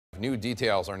New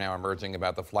details are now emerging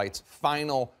about the flight's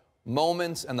final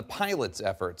moments and the pilot's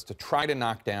efforts to try to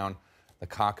knock down the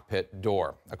cockpit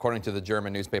door. According to the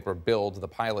German newspaper Bild, the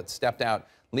pilot stepped out,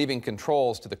 leaving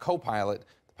controls to the co-pilot.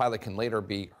 The pilot can later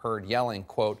be heard yelling,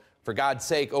 quote, "For God's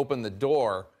sake, open the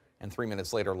door," and 3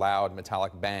 minutes later, loud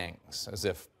metallic bangs, as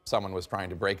if someone was trying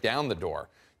to break down the door.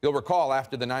 You'll recall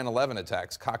after the 9/11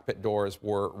 attacks, cockpit doors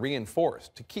were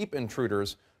reinforced to keep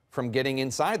intruders from getting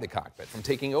inside the cockpit, from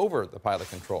taking over the pilot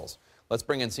controls. Let's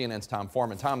bring in CNN's Tom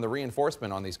Foreman. Tom, the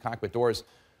reinforcement on these cockpit doors,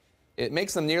 it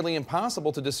makes them nearly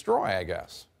impossible to destroy, I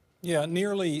guess. Yeah,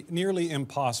 nearly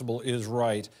impossible is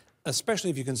right, especially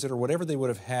if you consider whatever they would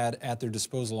have had at their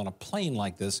disposal on a plane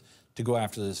like this to go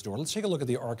after this door. Let's take a look at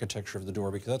the architecture of the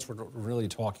door, because that's what we're really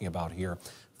talking about here.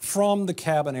 From the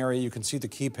cabin area, you can see the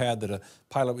keypad that a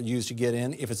pilot would use to get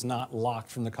in if it's not locked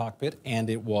from the cockpit, and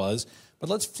it was. But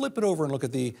let's flip it over and look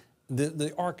at the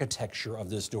architecture of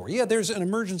this door. Yeah, there's an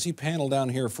emergency panel down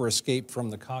here for escape from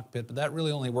the cockpit, but that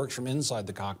really only works from inside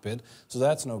the cockpit, so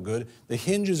that's no good. The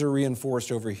hinges are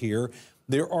reinforced over here.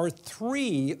 There are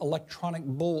 3 electronic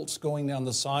bolts going down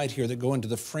the side here that go into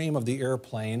the frame of the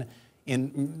airplane.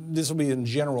 This will be in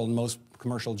general in most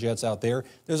commercial jets out there.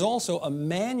 There's also a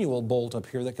manual bolt up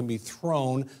here that can be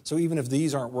thrown, so even if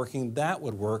these aren't working, that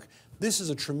would work. This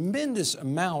is a tremendous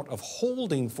amount of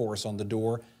holding force on the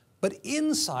door, but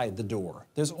inside the door,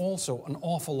 there's also an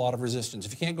awful lot of resistance.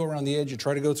 If you can't go around the edge, you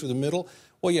try to go through the middle.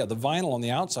 Well, yeah, the vinyl on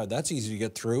the outside, that's easy to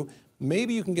get through.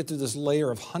 Maybe you can get through this layer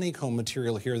of honeycomb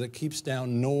material here that keeps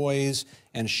down noise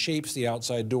and shapes the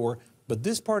outside door. But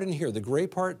this part in here, the gray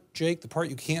part, Jake, the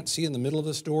part you can't see in the middle of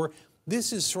this door,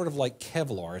 this is sort of like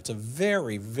Kevlar. It's a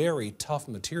very, very tough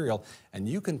material, and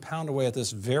you can pound away at this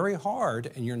very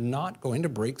hard, and you're not going to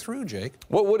break through, Jake.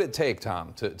 What would it take,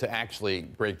 Tom, to actually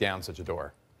break down such a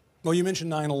door? Well, you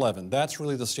mentioned 9/11. That's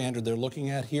really the standard they're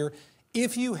looking at here.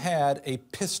 If you had a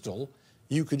pistol,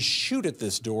 you could shoot at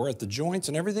this door, at the joints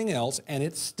and everything else, and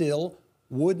it still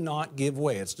would not give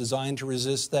way. It's designed to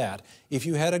resist that. If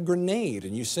you had a grenade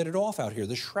and you set it off out here,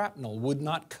 the shrapnel would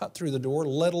not cut through the door,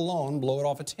 let alone blow it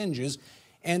off its hinges.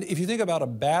 And if you think about a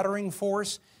battering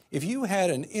force, if you had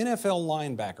an NFL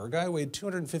linebacker, a guy who weighed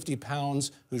 250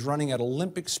 pounds, who's running at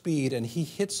Olympic speed, and he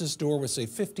hits this door with, say,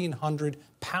 1,500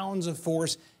 pounds of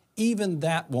force, even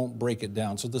that won't break it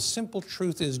down. So the simple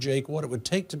truth is, Jake, what it would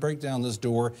take to break down this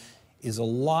door is a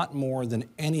lot more than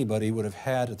anybody would have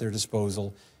had at their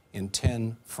disposal in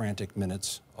 10 frantic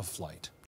minutes of flight.